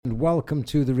welcome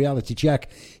to the Reality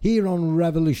Check here on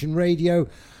Revolution Radio,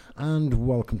 and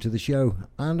welcome to the show,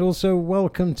 and also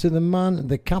welcome to the man,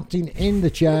 the captain in the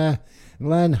chair.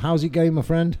 Glenn, how's it going, my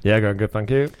friend? Yeah, going good,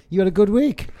 thank you. You had a good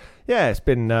week? Yeah, it's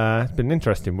been an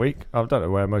interesting week. I don't know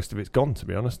where most of it's gone, to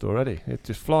be honest, already. It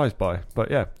just flies by. But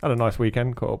yeah, had a nice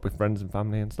weekend, caught up with friends and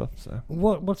family and stuff. So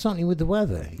what's happening with the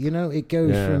weather? You know, it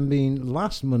goes from being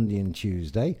last Monday and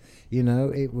Tuesday, you know,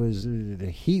 it was a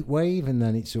heat wave and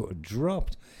then it sort of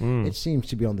dropped. It seems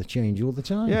to be on the change all the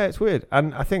time. Yeah, it's weird.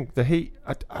 And I think the heat,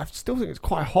 I still think it's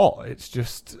quite hot. It's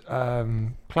just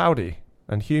cloudy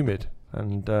and humid.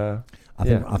 And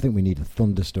I think we need a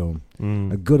thunderstorm,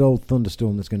 a good old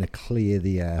thunderstorm that's going to clear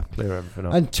the air, clear everything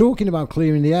up. And talking about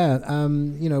clearing the air,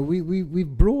 you know, we've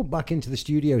brought back into the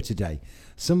studio today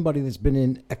somebody that's been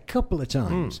in a couple of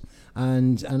times,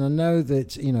 and I know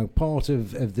that, you know, part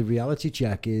of the reality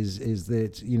check is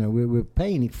that, you know, we're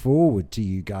paying it forward to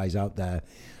you guys out there.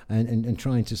 And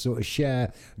trying to sort of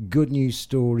share good news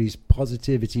stories,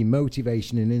 positivity,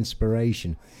 motivation, and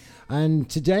inspiration. And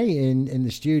today in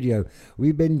the studio,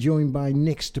 we've been joined by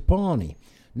Nick Stoppani.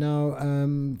 Now,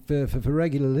 for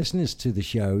regular listeners to the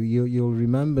show, you'll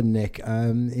remember Nick.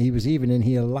 He was even in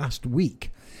here last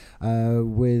week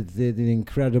with the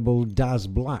incredible Daz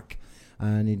Black.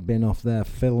 And he'd been off there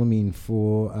filming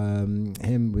for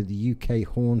him with the UK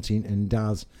Haunting and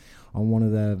Daz on one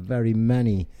of their very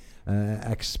many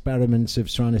experiments of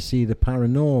trying to see the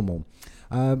paranormal.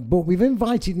 But we've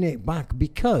invited Nick back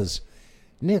because,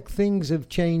 Nick, things have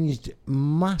changed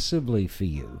massively for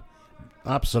you.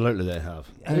 Absolutely they have.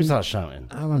 Who's that shouting?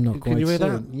 I'm not quite Can you hear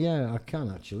sure. that? Yeah, I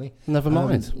can actually. Never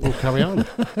mind. We'll carry on.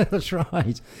 That's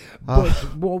right. But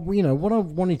what I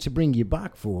wanted to bring you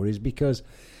back for is because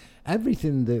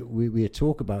everything that we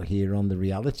talk about here on the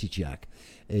Reality Check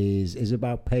is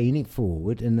about paying it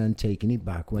forward and then taking it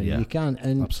back when you can.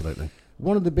 And absolutely.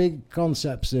 One of the big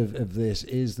concepts of this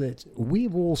is that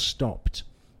we've all stopped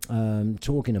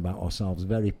talking about ourselves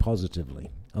very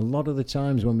positively. A lot of the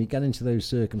times when we get into those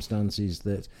circumstances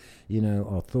that, you know,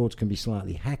 our thoughts can be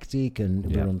slightly hectic and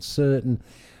we're uncertain,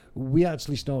 we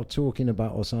actually start talking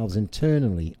about ourselves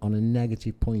internally on a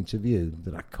negative point of view,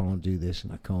 that I can't do this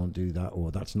and I can't do that, or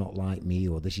that's not like me,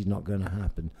 or this is not going to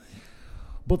happen.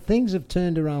 But things have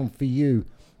turned around for you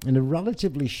in a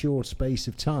relatively short space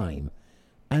of time.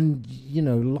 And, you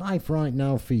know, life right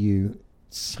now for you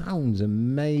sounds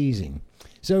amazing.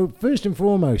 So, first and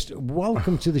foremost,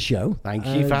 welcome to the show. Thank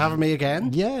you for having me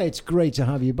again. Yeah, it's great to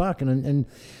have you back. And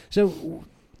so,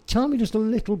 tell me just a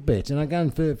little bit, and again,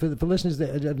 for listeners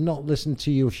that have not listened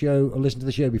to your show or listened to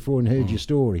the show before and heard your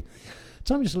story,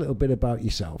 tell me just a little bit about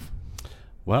yourself.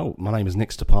 Well, my name is Nick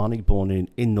Stoppani, born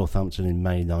in Northampton in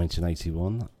May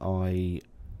 1981.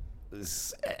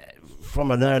 From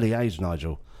an early age,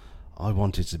 Nigel, I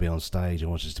wanted to be on stage. I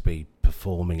wanted to be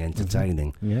performing,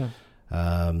 entertaining. Yeah.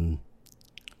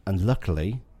 And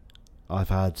luckily, I've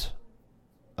had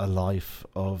a life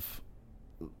of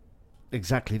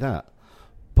exactly that.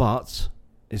 But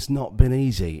it's not been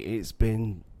easy. It's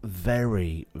been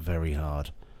very, very hard.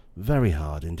 Very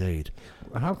hard indeed.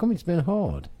 How come it's been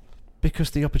hard? Because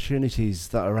the opportunities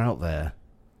that are out there,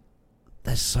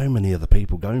 there's so many other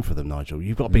people going for them, Nigel.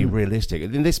 You've got to be realistic.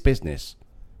 In this business,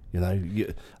 you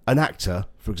know, an actor,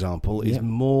 for example, is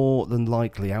more than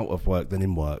likely out of work than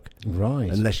in work. Right.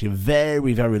 Unless you're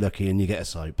very, very lucky and you get a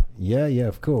soap. Yeah,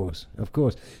 of course.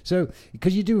 So,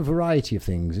 because you do a variety of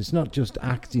things. It's not just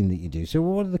acting that you do. So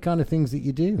what are the kind of things that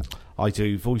you do? I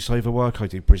do voiceover work. I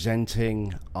do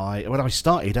presenting. When I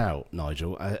started out,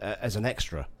 Nigel, as an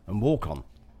extra and walk-on.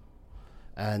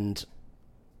 And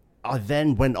I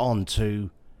then went on to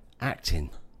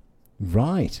acting.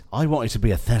 Right. I wanted to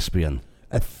be a thespian.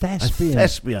 A thespian? A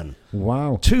thespian.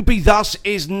 Wow. To be thus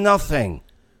is nothing,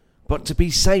 but to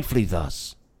be safely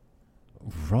thus.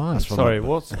 Right. Sorry,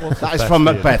 what's that is from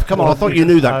Macbeth. Come on, I thought you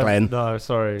knew that, Glenn. No,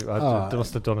 sorry. I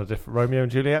must have done a different... Romeo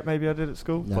and Juliet, maybe I did at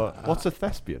school. No, but what's a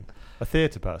thespian? A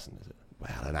theatre person, is it?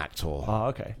 Well, an actor. Oh,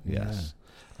 okay. Yes.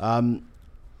 Yeah.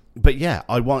 But yeah,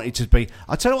 I wanted to be...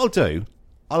 I'll tell you what I'll do.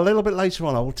 A little bit later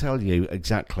on, I will tell you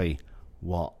exactly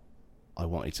what I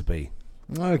wanted to be.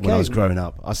 Okay. When I was growing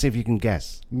up. I'll see if you can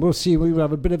guess. We'll see. We will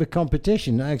have a bit of a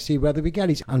competition. I'll see whether we get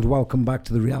it. And welcome back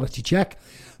to the Reality Check.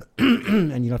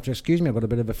 And you'll have to excuse me, I've got a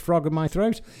bit of a frog in my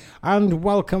throat. And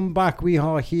welcome back. We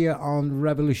are here on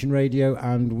Revolution Radio,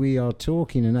 and we are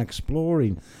talking and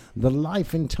exploring the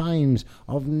life and times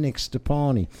of Nick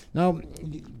Stoppani. Now,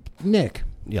 Nick.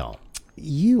 Yeah.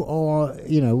 You are,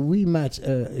 we met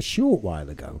a short while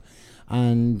ago,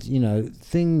 and,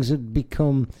 things had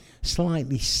become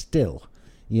slightly still.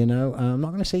 I'm not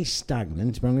going to say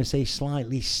stagnant, but I'm going to say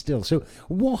slightly still. So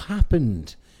what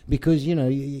happened Because,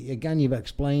 again, you've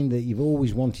explained that you've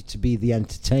always wanted to be the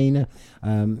entertainer.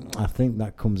 I think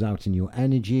that comes out in your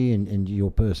energy and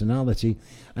your personality.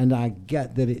 And I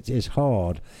get that it is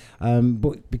hard.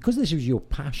 But because this is your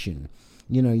passion,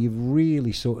 you've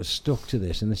really sort of stuck to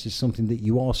this. And this is something that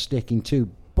you are sticking to.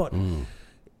 But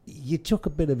you took a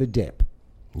bit of a dip.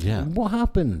 Yeah. What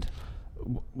happened?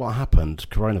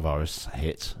 Coronavirus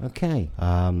hit. Okay.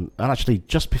 And actually,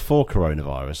 just before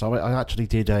coronavirus, I actually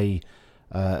did a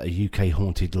UK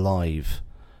Haunted Live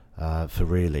for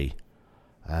Really,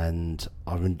 and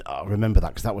I remember that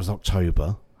because that was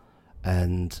October,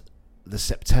 and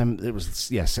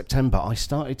September. I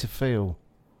started to feel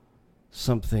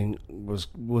something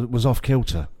was off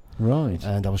kilter. Right.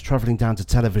 And I was travelling down to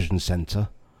Television Centre,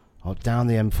 down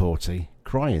the M40,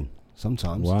 crying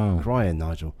sometimes. Wow. Crying,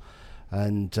 Nigel.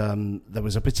 And there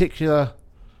was a particular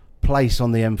place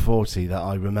on the M40 that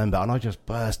I remember, and I just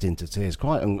burst into tears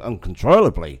quite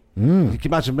uncontrollably. You can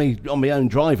imagine me on my own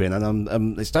driving, and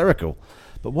I'm hysterical.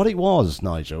 But what it was,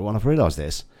 Nigel, and I've realised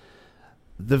this,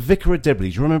 the Vicar of Dibley.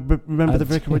 Do you remember the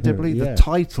Vicar of Dibley? Yeah.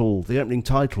 The opening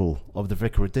title of the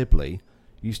Vicar of Dibley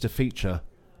used to feature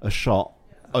a shot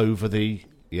over the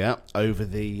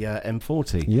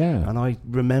M40. Yeah. And I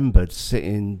remembered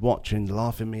sitting, watching,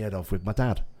 laughing my head off with my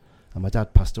dad. And my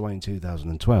dad passed away in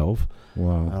 2012.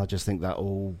 Wow. And I just think that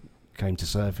all came to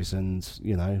surface, and,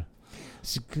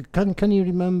 So can you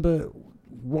remember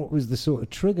what was the sort of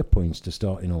trigger points to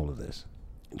starting all of this?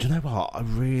 Do you know what? I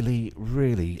really,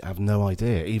 really have no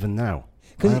idea, even now.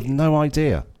 I have no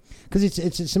idea. Because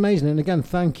it's amazing. And again,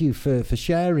 thank you for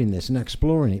sharing this and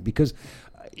exploring it, because,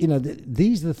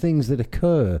 these are the things that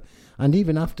occur. And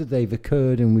even after they've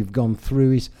occurred and we've gone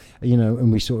through it,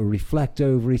 and we sort of reflect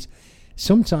over it,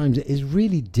 sometimes it is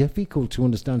really difficult to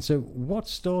understand. So what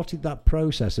started that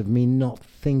process of me not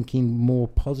thinking more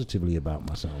positively about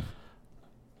myself?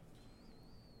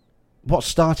 What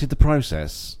started the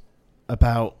process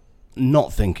about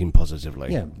not thinking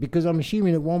positively? Yeah, because I'm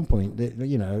assuming at one point that,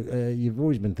 you've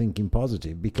always been thinking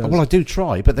positive. Because well, I do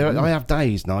try, but I have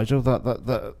days, Nigel,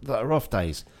 that are rough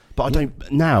days. But I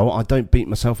don't beat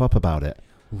myself up about it.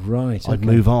 Right. I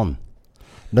move on.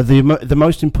 Now, the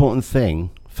most important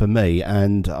thing for me,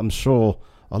 and I'm sure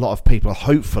a lot of people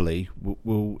hopefully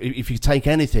will, if you take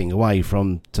anything away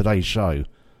from today's show,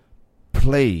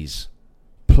 please,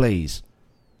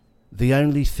 the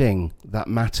only thing that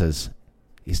matters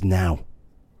is now,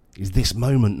 is this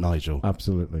moment, Nigel.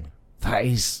 Absolutely.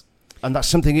 And that's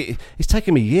something, it's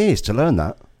taken me years to learn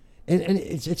that. And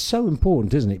it's so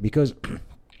important, isn't it? Because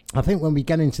I think when we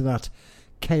get into that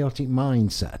chaotic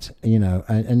mindset,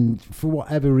 and for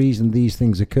whatever reason these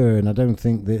things occur, and I don't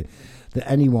think that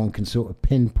anyone can sort of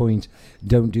pinpoint,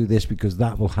 don't do this because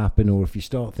that will happen, or if you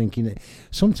start thinking that,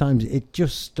 sometimes it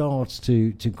just starts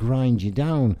to grind you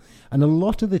down, and a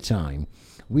lot of the time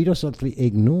we just actually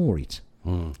ignore it.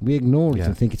 We ignore it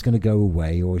and think it's going to go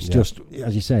away, or it's just,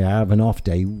 as you say, I have an off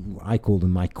day. I call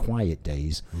them my quiet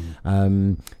days.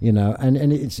 And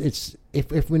it's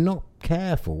if we're not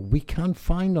careful, we can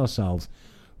find ourselves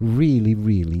really,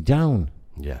 really down.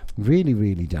 Yeah. Really,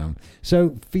 really down.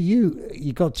 So for you,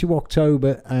 you got to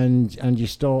October and you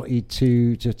started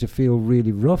to feel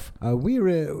really rough. We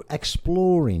were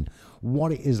exploring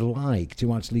what it is like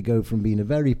to actually go from being a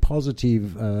very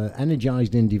positive,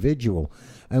 energized individual,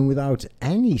 and without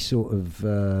any sort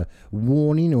of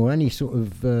warning or any sort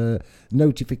of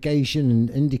notification and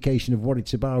indication of what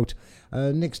it's about.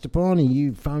 Nick Stoppani,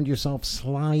 you found yourself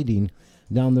sliding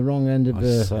down the wrong end of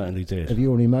certainly did. Of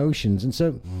your emotions. And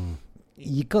so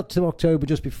you got to October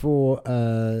just before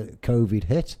COVID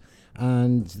hit,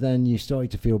 and then you started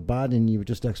to feel bad, and you were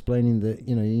just explaining that,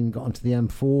 you even got onto the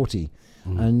M40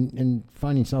 and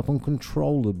finding yourself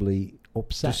uncontrollably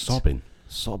upset. Just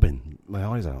sobbing my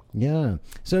eyes out. Yeah.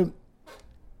 So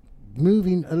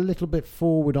moving a little bit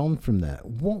forward on from there,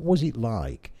 what was it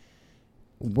like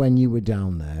when you were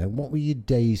down there? What were your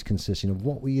days consisting of?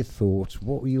 What were your thoughts?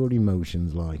 What were your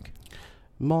emotions like?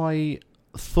 My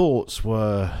thoughts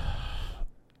were,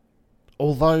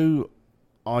 although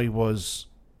I was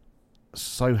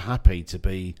so happy to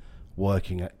be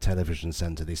working at Television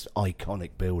Centre, this iconic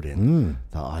building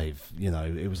that I've,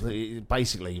 it's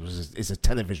a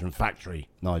television factory,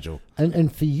 Nigel.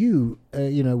 And for you,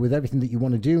 with everything that you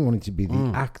want to do, wanting to be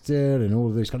the actor and all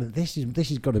of those kind of, this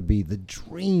has got to be the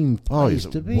dream place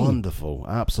to be. Wonderful,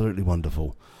 absolutely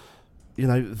wonderful.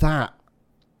 That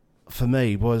for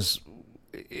me was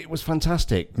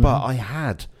fantastic. But I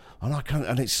had,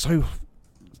 and it's so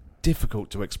difficult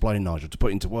to explain, Nigel, to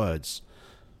put into words.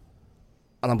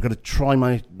 And I'm going to try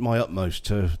my utmost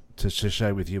to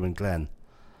share with you and Glenn.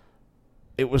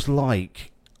 It was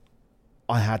like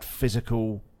I had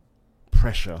physical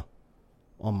pressure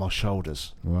on my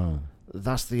shoulders. Wow.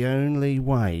 That's the only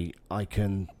way I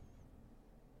can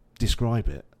describe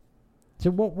it. So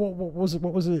what was it?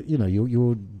 What was it? You know,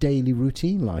 your daily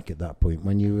routine like at that point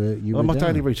when you were my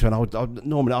down? daily routine.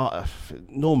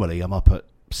 Normally I'm up at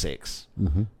 6.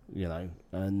 Mm-hmm. You know,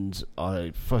 and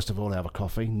I first of all have a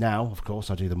coffee. Now, of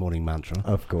course, I do the morning mantra.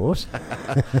 Of course.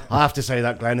 I have to say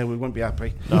that, Glenn, or we wouldn't be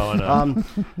happy. No, I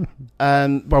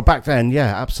know. Well, back then,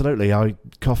 yeah, absolutely.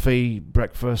 Coffee,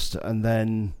 breakfast, and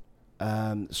then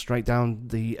straight down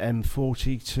the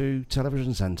M42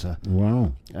 television centre.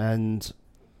 Wow. And,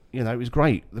 you know, it was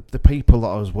great. The people that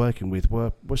I was working with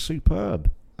were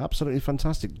superb. Absolutely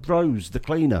fantastic. Rose, the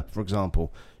cleaner, for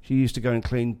example. She used to go and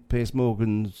clean Piers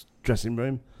Morgan's dressing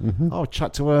room. Mm-hmm. I would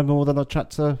chat to her more than I chat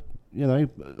to, you know,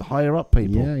 higher up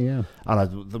people. Yeah, yeah.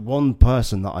 And the one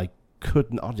person that I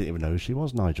didn't even know who she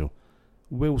was, Nigel.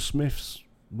 Will Smith's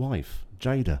wife,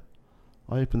 Jada.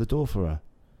 I opened the door for her.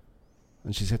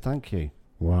 And she said, thank you.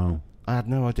 Wow. I had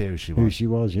no idea who she was. Who she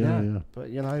was, yeah. But,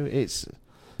 you know, it's...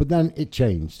 But then it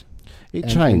changed. It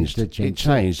changed. It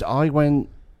changed. I went...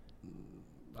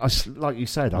 like you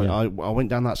said, Yeah. I went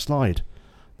down that slide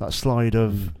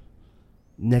of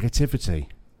negativity,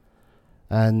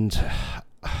 and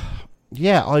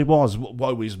yeah, I was.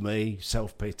 Woe is me,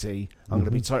 self-pity. I'm going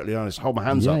to be totally honest. Hold my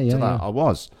hands up to that. Yeah. I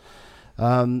was.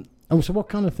 So what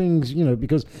kind of things, you know,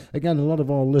 because again, a lot of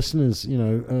our listeners, you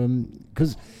know,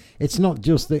 because it's not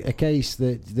just a case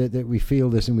that we feel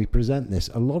this and we present this.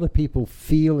 A lot of people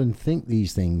feel and think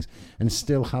these things and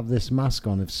still have this mask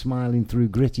on of smiling through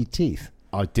gritty teeth.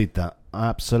 I did that.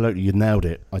 Absolutely, you nailed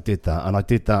it. I did that, and I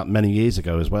did that many years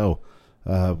ago as well,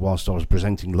 whilst I was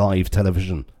presenting live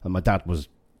television, and my dad was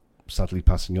sadly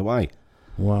passing away.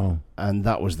 Wow. And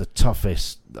that was the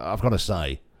toughest. I've got to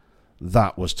say,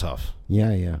 that was tough.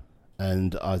 Yeah, yeah.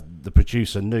 And the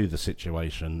producer knew the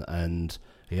situation, and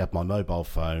he had my mobile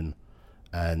phone,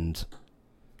 and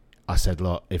I said,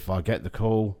 look, if I get the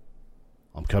call,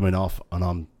 I'm coming off, and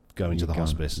I'm going to the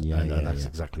hospice. And that's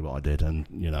exactly what I did. And,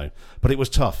 you know, but it was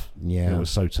tough. Yeah. It was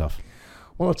so tough.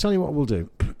 Well, I'll tell you what we'll do.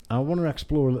 I want to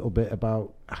explore a little bit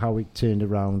about how it turned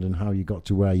around and how you got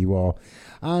to where you are.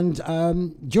 And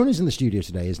John is in the studio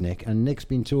today, is Nick, and Nick's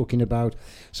been talking about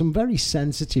some very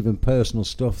sensitive and personal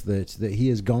stuff that he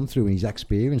has gone through and he's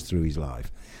experienced through his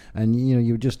life. And, you know,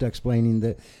 you were just explaining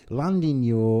that landing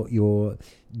your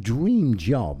dream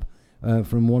job,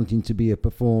 from wanting to be a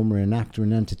performer, an actor,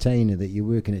 an entertainer, that you're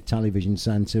working at Television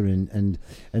Centre and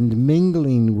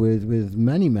mingling with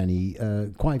many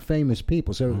quite famous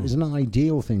people. So it was an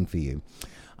ideal thing for you.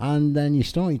 And then you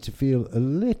started to feel a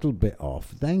little bit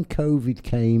off. Then COVID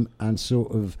came and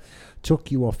sort of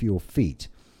took you off your feet.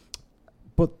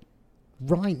 But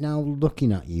right now,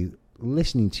 looking at you,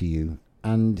 listening to you,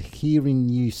 and hearing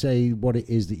you say what it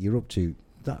is that you're up to,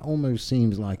 that almost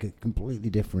seems like a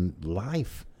completely different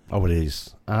life. Oh, it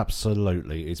is.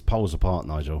 Absolutely. It's poles apart,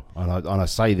 Nigel. And I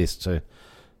say this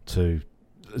to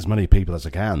as many people as I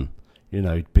can, you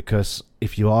know, because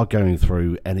if you are going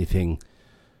through anything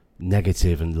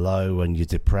negative and low and you're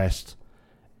depressed,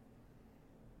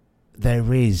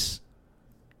 there is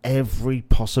every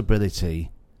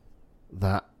possibility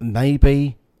that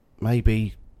maybe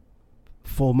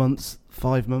 4 months,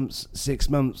 5 months, 6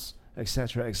 months,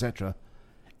 etc.,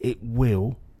 it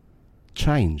will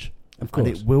change. Of course.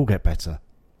 And it will get better.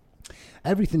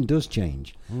 Everything does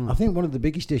change. I think one of the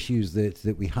biggest issues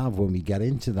that we have when we get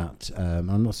into that,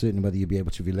 I'm not certain whether you'll be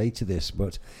able to relate to this,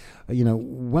 but, you know,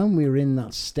 when we're in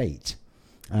that state,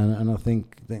 and I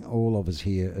think all of us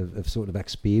here have sort of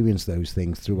experienced those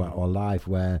things throughout our life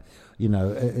where, you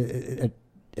know,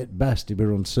 at best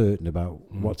we're uncertain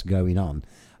about what's going on.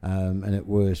 And at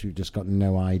worst, we've just got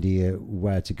no idea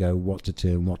where to go, what to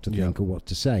turn, what to think, or what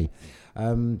to say.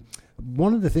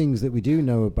 One of the things that we do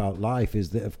know about life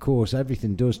is that, of course,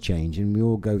 everything does change, and we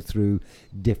all go through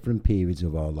different periods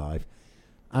of our life.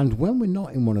 And when we're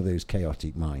not in one of those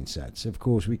chaotic mindsets, of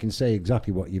course, we can say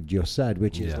exactly what you've just said,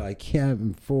 which is like,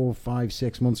 in 4, 5,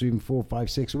 6 months, or even 4, 5,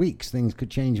 6 weeks, things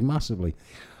could change massively.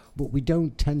 But we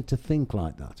don't tend to think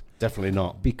like that. Definitely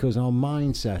not. Because our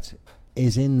mindset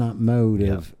is in that mode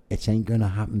of, it ain't going to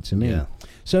happen to me. Yeah.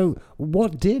 So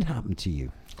what did happen to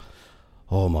you?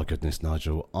 Oh, my goodness,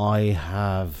 Nigel.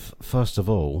 First of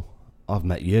all, I've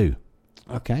met you.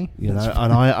 Okay. You know,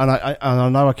 and I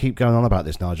know I keep going on about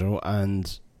this, Nigel,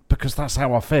 and because that's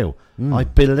how I feel. I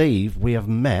believe we have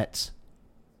met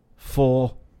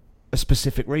for a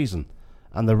specific reason.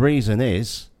 And the reason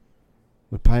is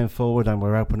we're paying forward and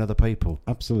we're helping other people.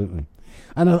 Absolutely.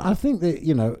 And I think that,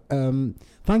 you know,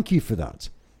 thank you for that.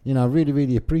 I really,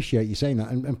 really appreciate you saying that.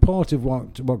 And part of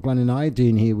what Glenn and I are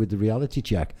doing here with the reality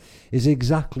check is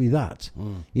exactly that.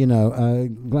 Glenn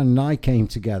and I came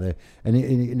together, and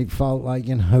it felt like,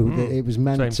 that it was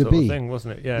meant Same to sort be. of thing,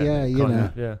 wasn't it? Yeah.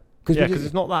 Yeah, Yeah. Because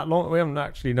it's not that long. We haven't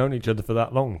actually known each other for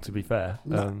that long, to be fair.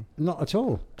 Not at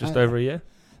all. Just over a year.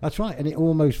 That's right. And it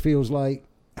almost feels like,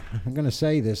 I'm going to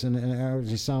say this, and it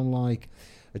actually sound like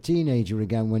a teenager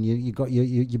again when you got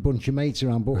your bunch of mates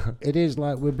around, but it is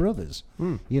like we're brothers.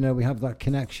 We have that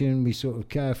connection. We sort of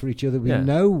care for each other. We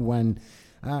know when,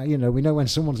 we know when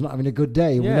someone's not having a good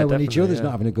day. We know when each other's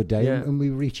not having a good day, and we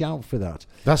reach out for that.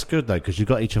 That's good though, because you've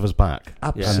got each other's back.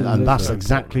 Absolutely, and that's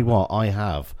exactly what I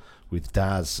have with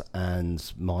Daz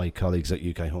and my colleagues at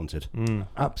UK Haunted.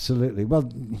 Absolutely.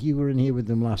 Well, you were in here with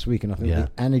them last week, and I think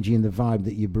the energy and the vibe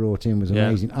that you brought in was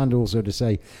amazing. And also to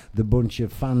say the bunch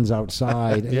of fans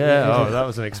outside. That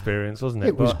was an experience, wasn't it?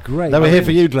 It was great. They were here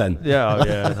for you, Glenn. Thank you.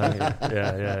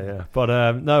 Yeah.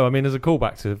 But no, I mean, as a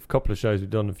callback to a couple of shows we've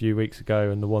done a few weeks ago,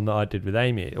 and the one that I did with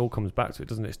Amy, it all comes back to it,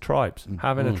 doesn't it? It's tribes.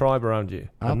 Having a tribe around you.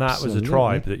 Absolutely. And that was a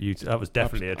tribe that was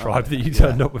definitely a tribe that you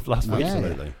turned up with last week.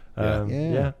 Absolutely.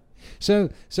 So,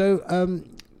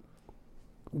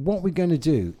 what we're going to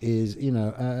do is,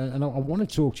 and I want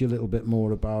to talk to you a little bit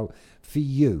more about, for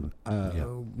you,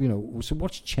 so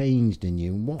what's changed in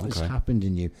you and what has happened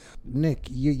in you. Nick,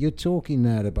 you're talking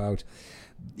there about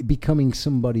becoming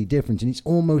somebody different, and it's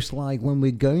almost like when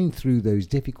we're going through those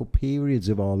difficult periods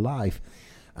of our life,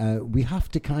 we have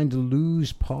to kind of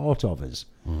lose part of us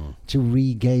to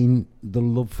regain the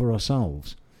love for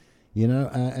ourselves,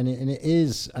 and it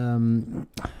is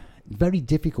very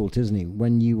difficult, isn't it,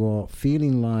 when you are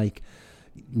feeling like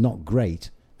not great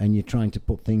and you're trying to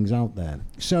put things out there.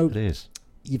 So it is.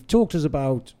 You've talked to us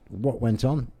about what went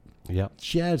on,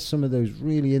 shared some of those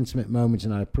really intimate moments,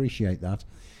 and I appreciate that.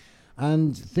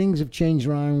 And things have changed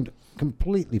around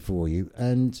completely for you.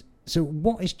 And so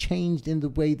what has changed in the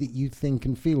way that you think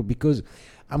and feel? Because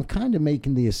I'm kind of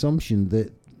making the assumption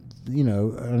that, I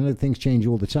know things change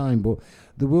all the time, but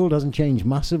the world hasn't changed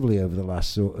massively over the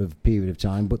last sort of period of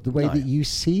time, but the way that you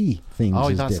see things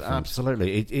is that's different.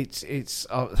 Absolutely. It's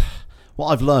what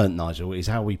I've learned, Nigel, is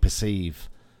how we perceive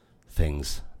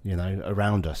things,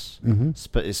 around us.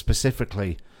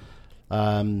 Specifically,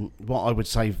 what I would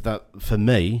say that for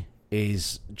me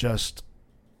is just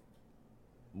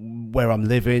where I'm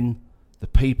living, the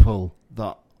people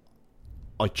that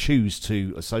I choose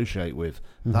to associate with.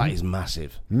 That is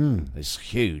massive. It's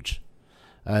huge.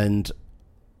 And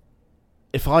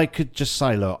if I could just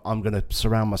say, look, I'm going to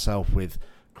surround myself with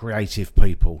creative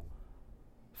people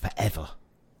forever.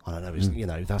 I don't know.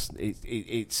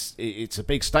 It's a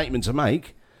big statement to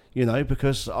make,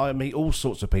 because I meet all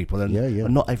sorts of people,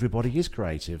 and not everybody is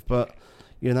creative. But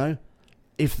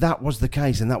if that was the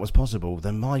case and that was possible,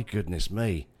 then my goodness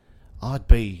me, I'd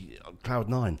be cloud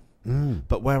nine.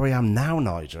 But where I am now,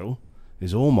 Nigel,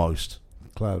 is almost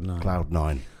cloud nine. Cloud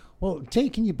nine. Well,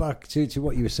 taking you back to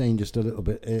what you were saying just a little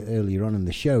bit earlier on in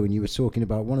the show, and you were talking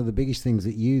about one of the biggest things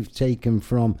that you've taken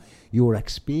from your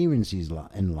experiences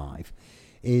in life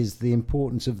is the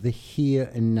importance of the here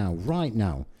and now, right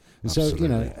now. And Absolutely.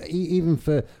 so, even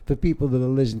for people that are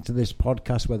listening to this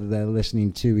podcast, whether they're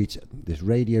listening to it, this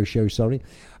radio show,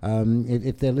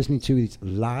 if they're listening to it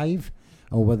live,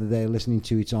 or whether they're listening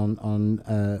to it on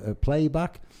a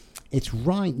playback, it's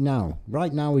right now.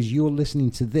 Right now, as you're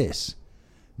listening to this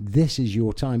is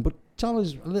your time. But tell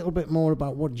us a little bit more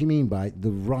about what do you mean by the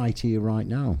right here, right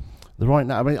now? The right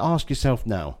now. I mean, ask yourself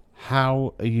now,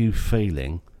 how are you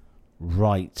feeling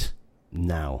right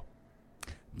now?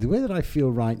 The way that I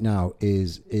feel right now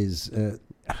is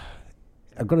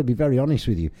I've got to be very honest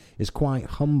with you, is quite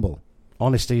humble.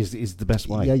 Honesty is the best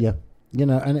way. Yeah.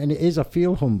 And it is, I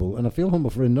feel humble, and I feel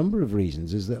humble for a number of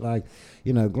reasons. Is that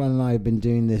Glenn and I have been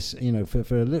doing this,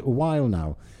 for a little while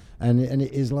now, and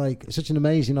it is like such an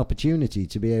amazing opportunity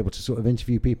to be able to sort of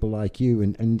interview people like you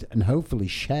and hopefully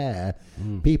share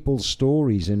people's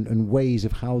stories and ways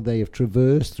of how they have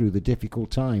traversed through the difficult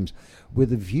times,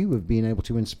 with a view of being able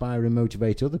to inspire and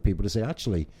motivate other people to say,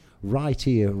 actually, right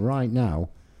here, right now,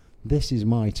 this is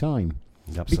my time.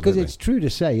 Absolutely. Because it's true to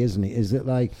say, isn't it, is that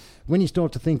like when you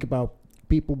start to think about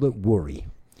people that worry,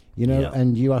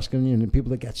 and you ask them,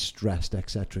 people that get stressed,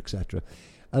 etc.,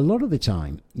 a lot of the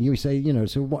time you say,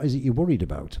 so what is it you're worried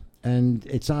about? And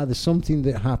it's either something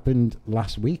that happened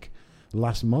last week,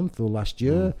 last month, or last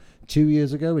year, 2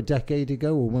 years ago, a decade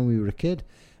ago, or when we were a kid,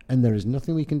 and there is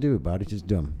nothing we can do about it. It's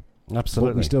done.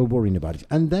 Absolutely. But we're still worrying about it.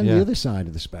 And then the other side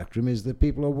of the spectrum is that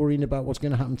people are worrying about what's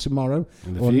going to happen tomorrow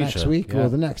or next week or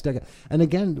the next decade. And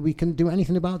again, we can do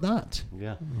anything about that.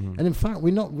 Yeah. And in fact,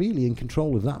 we're not really in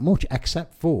control of that much,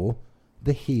 except for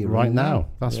the here right and now.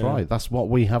 That's right. That's what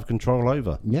we have control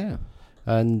over. Yeah.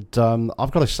 And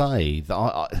I've got to say that,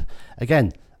 I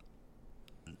again,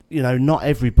 not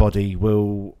everybody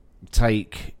will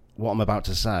take what I'm about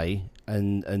to say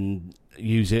and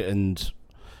use it. And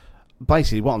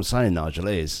basically what I'm saying, Nigel,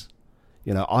 is,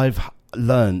 I've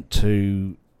learned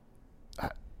to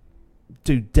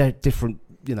do different,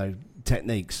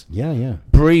 techniques. Yeah.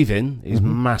 Breathing is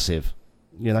massive.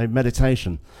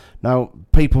 Meditation. Now,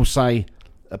 people say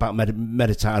about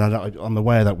meditate, and I'm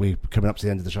aware that we're coming up to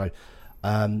the end of the show.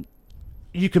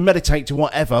 You can meditate to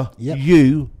whatever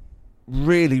you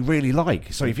really, really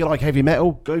like. So if you like heavy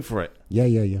metal, go for it.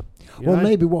 Yeah. Well,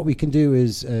 maybe what we can do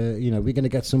is, we're going to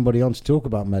get somebody on to talk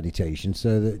about meditation,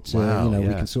 so that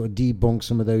we can sort of debunk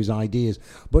some of those ideas.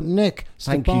 But Nick,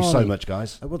 thank you so much,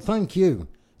 guys. Well, thank you.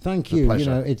 Thank you.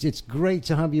 It's great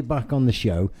to have you back on the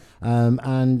show,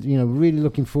 and really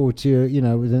looking forward to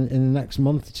in the next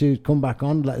month to come back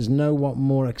on. Let us know what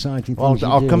more exciting things.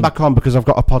 I'll come back on because I've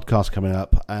got a podcast coming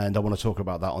up, and I want to talk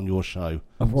about that on your show.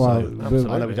 Well,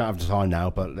 I know we don't have the time now,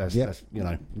 but let's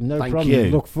no thank problem. you.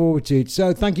 Look forward to it.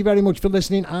 So thank you very much for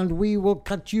listening, and we will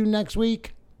catch you next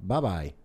week. Bye bye.